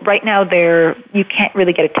available. Right now, you can't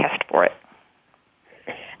really get a test for it.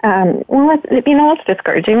 That's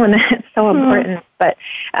discouraging when it's so important. But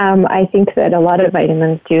I think that a lot of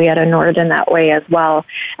vitamins do get ignored in that way as well.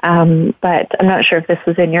 But I'm not sure if this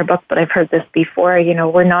was in your book, but I've heard this before.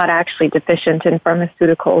 We're not actually deficient in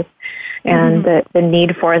pharmaceuticals, and the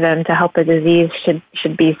need for them to help a disease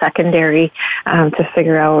should be secondary to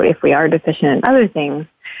figure out if we are deficient in other things.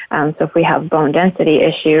 So if we have bone density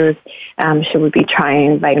issues, should we be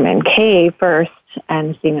trying vitamin K first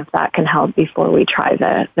and seeing if that can help before we try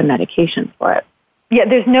the medication for it? Yeah,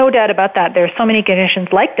 there's no doubt about that. There are so many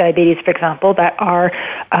conditions like diabetes, for example, that are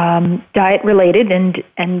diet-related, and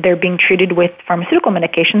they're being treated with pharmaceutical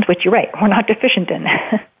medications, which you're right, we're not deficient in.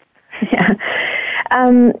 Yeah.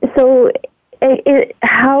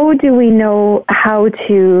 How do we know how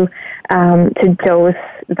to dose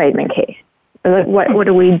vitamin K? What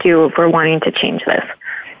do we do if we're wanting to change this?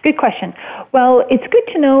 Good question. Well, it's good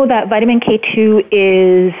to know that vitamin K2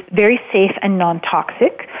 is very safe and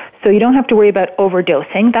non-toxic, so you don't have to worry about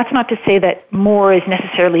overdosing. That's not to say that more is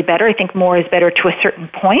necessarily better. I think more is better to a certain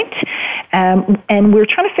point. And we're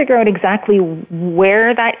trying to figure out exactly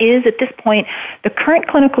where that is at this point. The current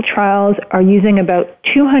clinical trials are using about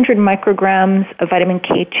 200 micrograms of vitamin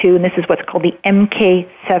K2, and this is what's called the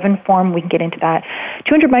MK7 form. We can get into that.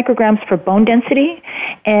 200 micrograms for bone density,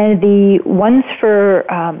 and the ones for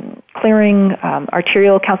clearing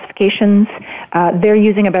arterial calcifications, they're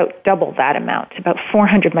using about double that amount, about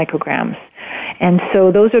 400 micrograms. And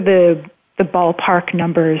so those are the ballpark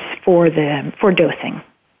numbers for dosing.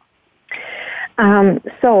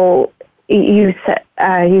 So you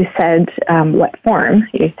said what form?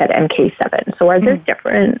 You said MK7. So are there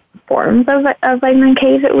different forms of vitamin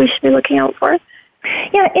K that we should be looking out for?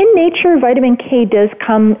 Yeah, in nature, vitamin K does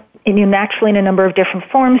come naturally in a number of different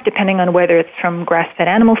forms, depending on whether it's from grass-fed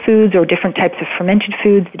animal foods or different types of fermented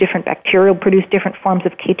foods. The different bacteria produce different forms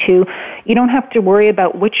of K2. You don't have to worry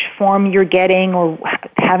about which form you're getting or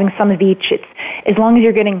having some of each. It's as long as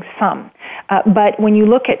you're getting some. But when you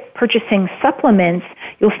look at purchasing supplements,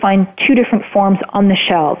 you'll find two different forms on the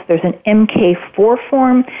shelves. There's an MK4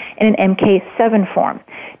 form and an MK7 form.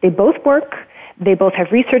 They both work. They both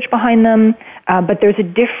have research behind them, but there's a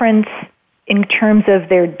difference in terms of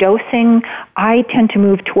their dosing. I tend to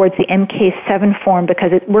move towards the MK7 form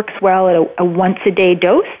because it works well at a once-a-day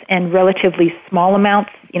dose and relatively small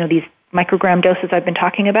amounts, these microgram doses I've been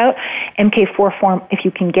talking about. MK4 form, if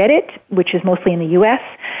you can get it, which is mostly in the U.S.,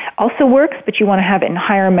 also works, but you want to have it in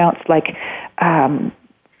higher amounts like 5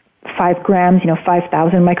 grams,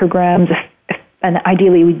 5,000 micrograms, and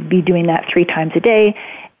ideally we'd be doing that 3 times a day.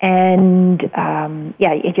 And,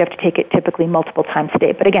 you have to take it typically multiple times a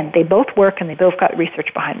day. But again, they both work and they both got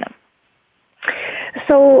research behind them.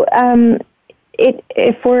 So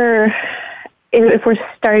if we're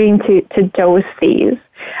starting to dose these,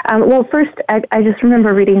 first, I just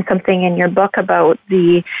remember reading something in your book about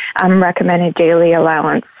the recommended daily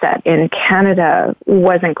allowance that in Canada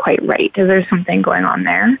wasn't quite right. Is there something going on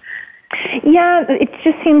there? Yeah, it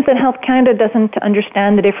just seems that Health Canada doesn't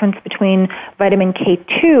understand the difference between vitamin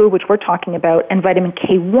K2, which we're talking about, and vitamin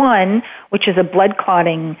K1, which is a blood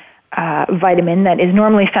clotting vitamin that is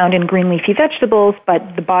normally found in green leafy vegetables,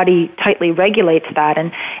 but the body tightly regulates that.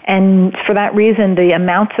 And for that reason, the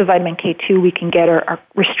amounts of vitamin K2 we can get are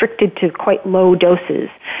restricted to quite low doses,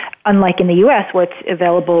 unlike in the U.S. where it's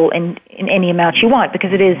available in any amount you want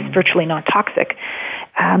because it is virtually non-toxic.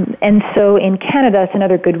 And so in Canada, it's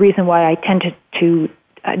another good reason why I tend to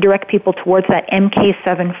direct people towards that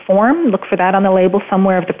MK7 form. Look for that on the label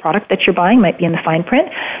somewhere of the product that you're buying, might be in the fine print,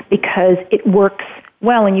 because it works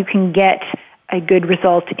well and you can get a good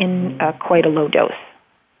result in quite a low dose.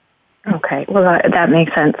 Okay, well that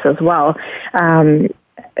makes sense as well.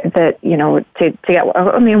 That, to get,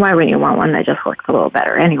 why wouldn't you want one that just works a little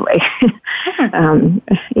better anyway?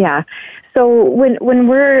 Yeah. So when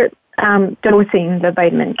we're dosing the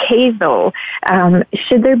vitamin K, though,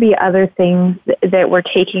 should there be other things that we're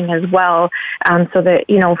taking as well, so that,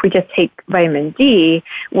 if we just take vitamin D,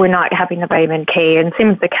 we're not having the vitamin K, and same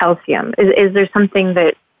with the calcium. Is there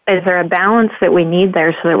is there a balance that we need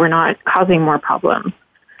there so that we're not causing more problems?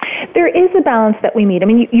 There is a balance that we need. I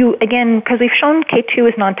mean, you again, because we've shown K2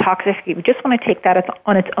 is non-toxic, you just want to take that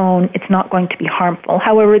on its own. It's not going to be harmful.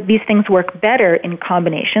 However, these things work better in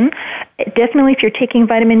combination. Definitely, if you're taking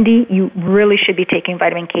vitamin D, you really should be taking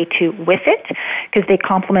vitamin K2 with it because they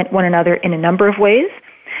complement one another in a number of ways.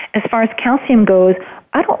 As far as calcium goes,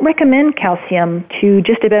 I don't recommend calcium to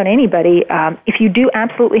just about anybody. If you do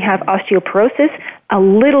absolutely have osteoporosis, a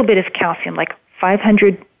little bit of calcium, like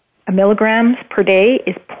 500 milligrams per day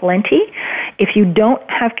is plenty. If you don't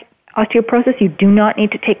have osteoporosis, you do not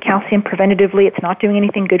need to take calcium preventatively. It's not doing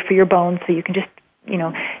anything good for your bones, so you can just,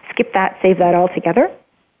 skip that, save that altogether.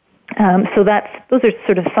 So those are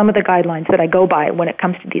sort of some of the guidelines that I go by when it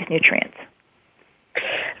comes to these nutrients.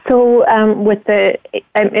 So some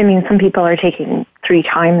people are taking 3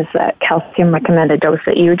 times that calcium recommended dose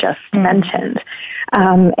that you just mentioned.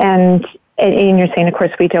 And you're saying, of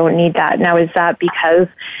course, we don't need that. Now, is that because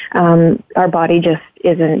our body just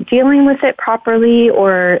isn't dealing with it properly,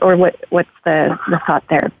 or what's the thought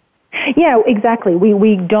there? Yeah, exactly.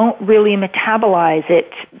 We don't really metabolize it.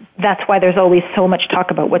 That's why there's always so much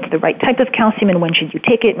talk about what's the right type of calcium and when should you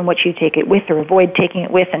take it and what should you take it with or avoid taking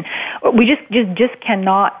it with. And we just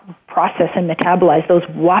cannot process and metabolize those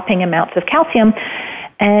whopping amounts of calcium.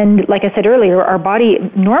 And like I said earlier, our body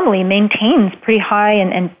normally maintains pretty high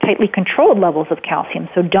and tightly controlled levels of calcium.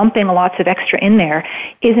 So dumping lots of extra in there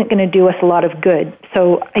isn't going to do us a lot of good.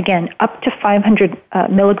 So again, up to 500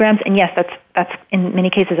 milligrams, and yes, that's in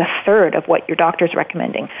many cases a third of what your doctor's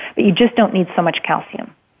recommending. But you just don't need so much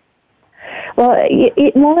calcium. Well,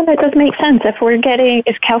 that does make sense.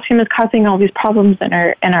 If calcium is causing all these problems in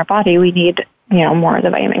our body, we need more of the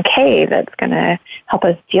vitamin K that's going to help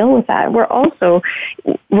us deal with that.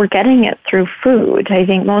 We're getting it through food. I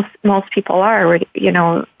think most people are,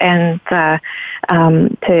 and to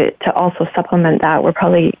also supplement that, we're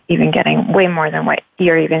probably even getting way more than what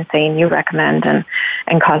you're even saying you recommend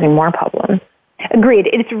and causing more problems. Agreed.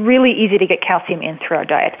 It's really easy to get calcium in through our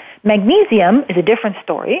diet. Magnesium is a different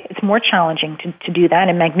story. It's more challenging to do that,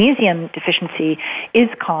 and magnesium deficiency is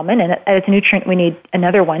common, and as a nutrient we need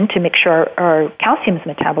another one to make sure our calcium is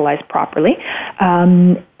metabolized properly.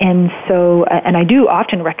 And I do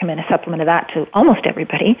often recommend a supplement of that to almost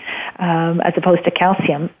everybody, as opposed to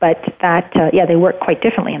calcium, but they work quite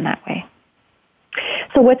differently in that way.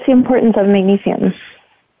 So what's the importance of magnesium?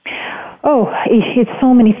 Oh, it's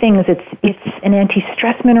so many things. It's an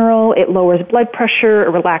anti-stress mineral. It lowers blood pressure. It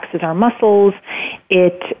relaxes our muscles.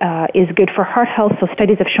 It is good for heart health. So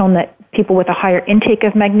studies have shown that people with a higher intake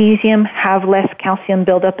of magnesium have less calcium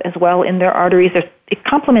buildup as well in their arteries. It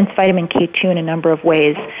complements vitamin K2 in a number of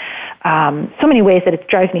ways. So many ways that it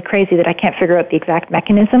drives me crazy that I can't figure out the exact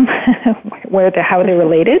mechanism how they're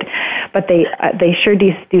related, but they sure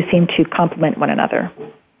do seem to complement one another.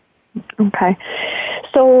 Okay.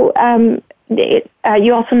 So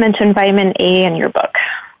you also mentioned vitamin A in your book.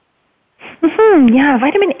 Mm-hmm. Yeah,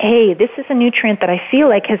 vitamin A. This is a nutrient that I feel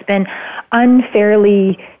like has been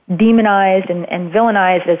unfairly demonized and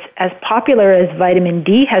villainized as popular as vitamin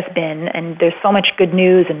D has been, and there's so much good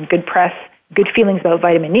news and good press, good feelings about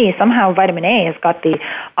vitamin E. Somehow vitamin A has got the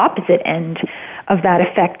opposite end of that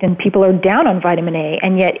effect, and people are down on vitamin A,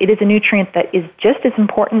 and yet it is a nutrient that is just as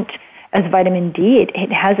important as vitamin D.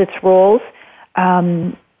 It has its roles,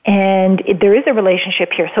 and there is a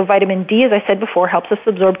relationship here. So vitamin D, as I said before, helps us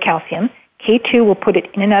absorb calcium. K2 will put it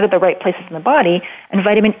in and out of the right places in the body, and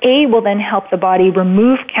vitamin A will then help the body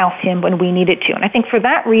remove calcium when we need it to. And I think for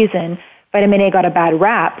that reason, vitamin A got a bad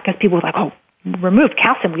rap, because people were like, oh, remove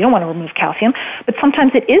calcium. We don't want to remove calcium. But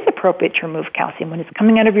sometimes it is appropriate to remove calcium. When it's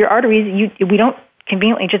coming out of your arteries, we don't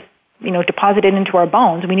conveniently just deposit it into our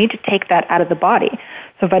bones. We need to take that out of the body.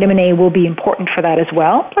 So vitamin A will be important for that as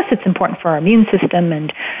well. Plus, it's important for our immune system,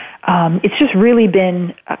 and it's just really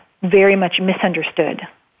been very much misunderstood.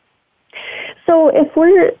 So if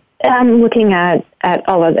we're looking at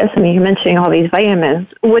all of this, I mean, you're mentioning all these vitamins,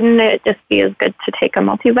 wouldn't it just be as good to take a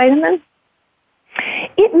multivitamin?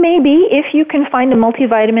 It may be, if you can find a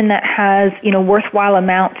multivitamin that has, worthwhile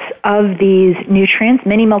amounts of these nutrients.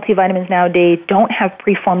 Many multivitamins nowadays don't have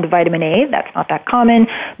preformed vitamin A. That's not that common.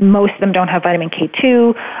 Most of them don't have vitamin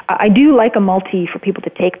K2. I do like a multi for people to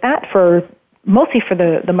take that mostly for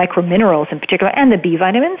the microminerals in particular and the B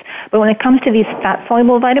vitamins. But when it comes to these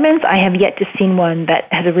fat-soluble vitamins, I have yet to see one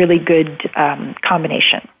that has a really good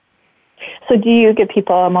combination. So do you give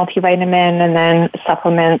people a multivitamin and then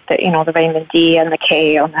supplement the vitamin D and the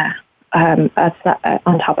K on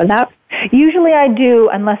top of that? Usually I do,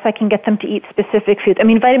 unless I can get them to eat specific foods. I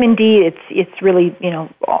mean, vitamin D, it's really,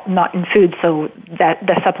 not in food, so that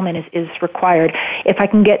the supplement is required. If I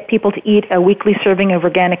can get people to eat a weekly serving of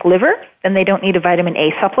organic liver, then they don't need a vitamin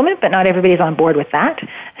A supplement, but not everybody's on board with that.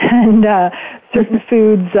 And certain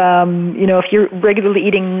foods, if you're regularly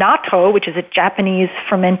eating natto, which is a Japanese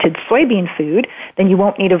fermented soybean food, then you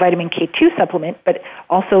won't need a vitamin K2 supplement, but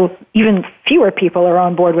also even fewer people are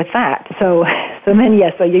on board with that. So then,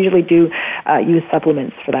 yes, I usually do use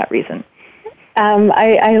supplements for that reason.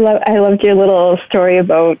 I loved your little story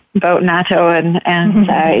about natto and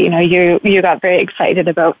you got very excited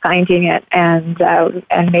about finding it and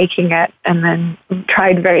making it, and then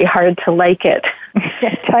tried very hard to like it.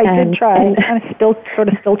 Yes, I did try. I'm still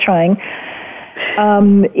trying.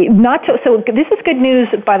 Natto. So this is good news,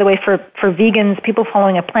 by the way, for vegans, people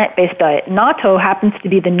following a plant-based diet. Natto happens to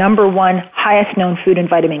be the number one highest known food in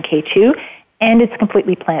vitamin K2, and it's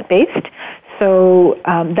completely plant-based. So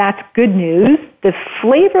that's good news. The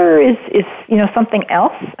flavor is something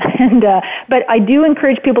else, but I do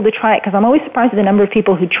encourage people to try it, because I'm always surprised at the number of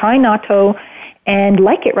people who try natto and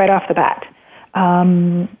like it right off the bat.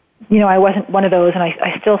 I wasn't one of those, and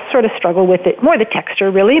I still sort of struggle with it. More the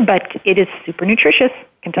texture, really, but it is super nutritious. I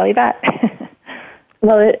can tell you that.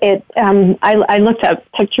 Well, I looked up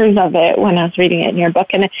pictures of it when I was reading it in your book,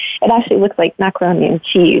 and it actually looks like macaroni and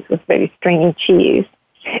cheese with very stringy cheese.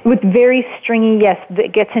 With very stringy, yes,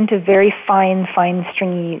 it gets into very fine,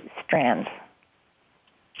 stringy strands.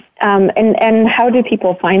 And how do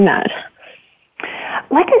people find that?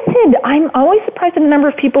 Like I said, I'm always surprised at the number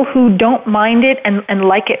of people who don't mind it and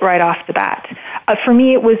like it right off the bat. For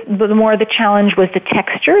me, it was the challenge was the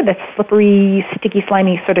texture, that slippery, sticky,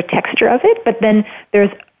 slimy sort of texture of it. But then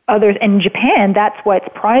there's others in Japan. That's what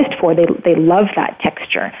it's prized for. They love that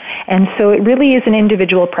texture, and so it really is an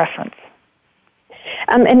individual preference.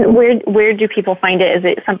 And where do people find it? Is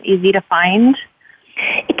it something easy to find?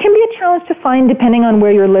 It can be a challenge to find depending on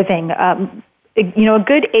where you're living. A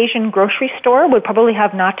good Asian grocery store would probably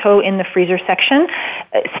have natto in the freezer section.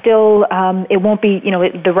 Still, it won't be,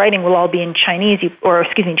 the writing will all be in Japanese. You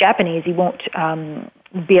won't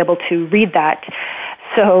be able to read that.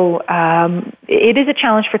 So it is a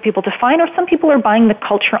challenge for people to find, or some people are buying the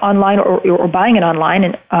culture online or buying it online,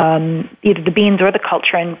 and either the beans or the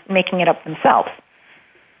culture, and making it up themselves.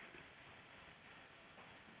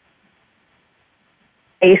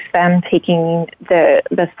 Them taking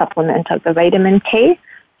the supplement of the vitamin K.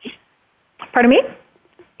 Pardon me?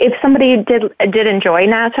 if somebody did enjoy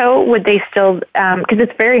natto, would they still, because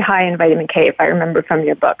it's very high in vitamin K, if I remember from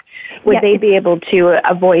your book, would they be able to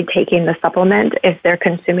avoid taking the supplement if they're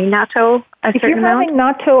consuming natto a certain amount? If you're having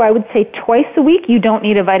natto, I would say twice a week, you don't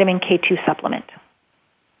need a vitamin K2 supplement.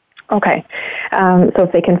 Okay. So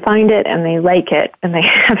if they can find it and they like it and they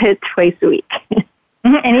have it twice a week.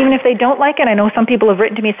 And even if they don't like it, I know some people have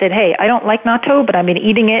written to me and said, hey, I don't like natto, but I've been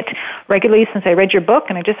eating it regularly since I read your book,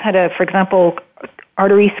 and I just had for example,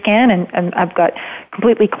 artery scan, and I've got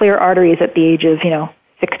completely clear arteries at the age of,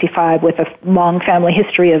 65 with a long family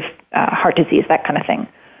history of heart disease, that kind of thing.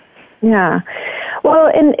 Yeah. Well,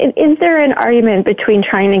 and is there an argument between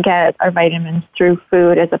trying to get our vitamins through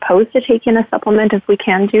food as opposed to taking a supplement if we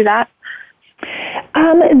can do that?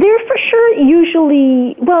 There for sure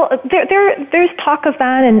usually, there's talk of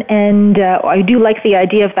that, and I do like the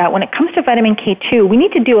idea of that. When it comes to vitamin K2, we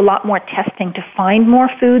need to do a lot more testing to find more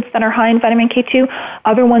foods that are high in vitamin K2.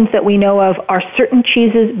 Other ones that we know of are certain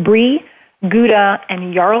cheeses, Brie, Gouda,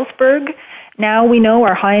 and Jarlsberg. Now we know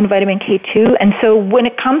are high in vitamin K2, and so when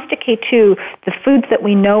it comes to K2, the foods that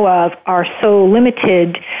we know of are so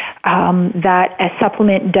limited that a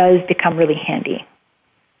supplement does become really handy.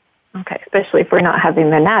 Okay, especially if we're not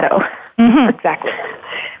having the natto. Mm-hmm, exactly.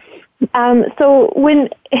 So we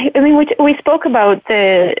spoke about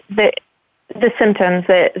the symptoms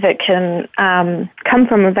that can come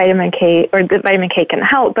from a vitamin K, or that vitamin K can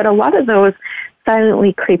help, but a lot of those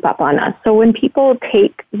silently creep up on us. So when people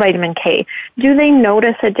take vitamin K, do they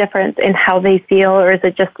notice a difference in how they feel, or is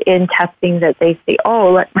it just in testing that they say,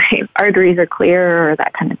 oh, my arteries are clear, or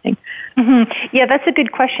that kind of thing? Mm-hmm. Yeah, that's a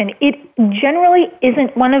good question. It generally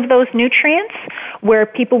isn't one of those nutrients where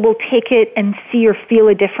people will take it and see or feel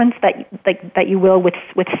a difference that you will with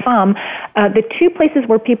some. The two places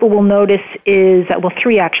where people will notice is,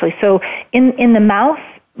 three actually. So in the mouth,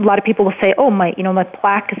 a lot of people will say, oh, my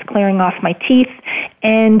plaque is clearing off my teeth,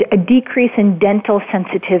 and a decrease in dental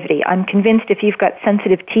sensitivity. I'm convinced if you've got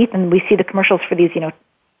sensitive teeth, and we see the commercials for these,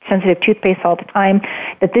 sensitive toothpaste all the time,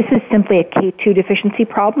 that this is simply a K2 deficiency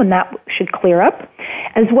problem, and that should clear up.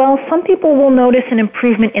 As well, some people will notice an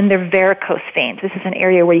improvement in their varicose veins. This is an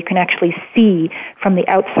area where you can actually see from the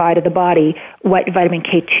outside of the body what vitamin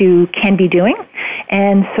K2 can be doing.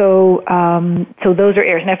 And so those are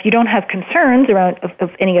areas. Now, if you don't have concerns around of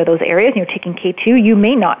any of those areas and you're taking K2, you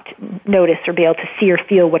may not notice or be able to see or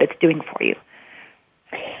feel what it's doing for you.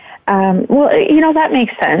 That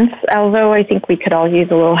makes sense, although I think we could all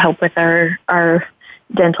use a little help with our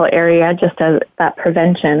dental area just as that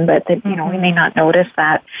prevention, but we may not notice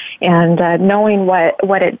that. And knowing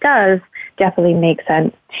what it does definitely makes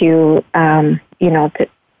sense to add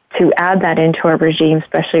that into our regime,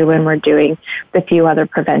 especially when we're doing the few other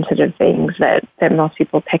preventative things that most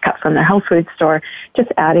people pick up from the health food store.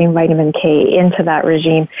 Just adding vitamin K into that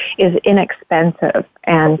regime is inexpensive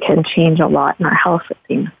and can change a lot in our health, it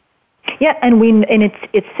seems. Yeah, and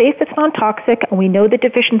it's safe, it's non-toxic, and we know that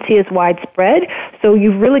deficiency is widespread, so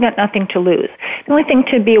you've really got nothing to lose. The only thing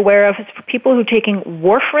to be aware of is for people who are taking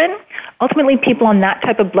warfarin, ultimately people on that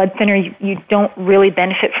type of blood thinner, you don't really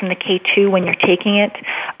benefit from the K2 when you're taking it.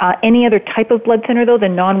 Any other type of blood thinner, though, the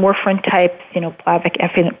non-warfarin types, Plavix,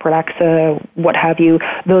 Effient, Pradaxa, what have you,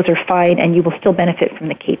 those are fine, and you will still benefit from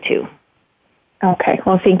the K2. Okay.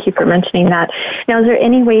 Well, thank you for mentioning that. Now, is there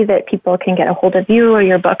any way that people can get a hold of you or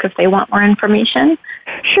your book if they want more information?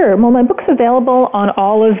 Sure. Well, my book's available on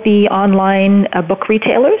all of the online book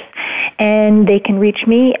retailers, and they can reach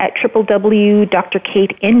me at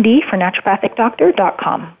www.drkateND for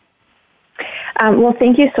naturopathicdoctor.com. Well,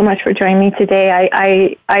 thank you so much for joining me today.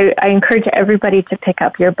 I encourage everybody to pick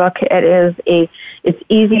up your book. It's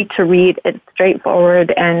easy to read, it's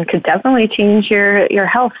straightforward, and could definitely change your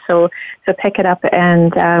health. So pick it up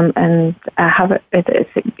and have it.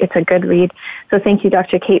 It's a good read. So thank you,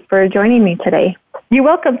 Dr. Kate, for joining me today. You're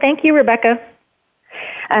welcome. Thank you, Rebecca.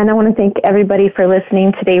 And I want to thank everybody for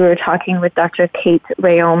listening. Today we were talking with Dr. Kate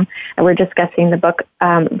Rhéaume, and we're discussing the book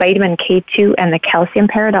Vitamin K2 and the Calcium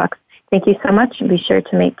Paradox. Thank you so much, and be sure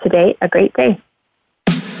to make today a great day.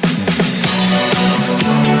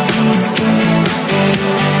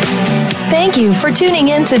 Thank you for tuning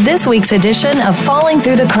in to this week's edition of Falling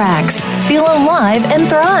Through the Cracks. Feel alive and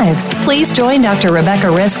thrive. Please join Dr.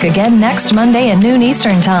 Rebecca Risk again next Monday at noon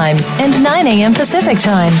Eastern Time and 9 a.m. Pacific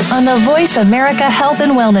Time on the Voice America Health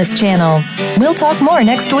and Wellness channel. We'll talk more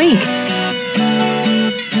next week.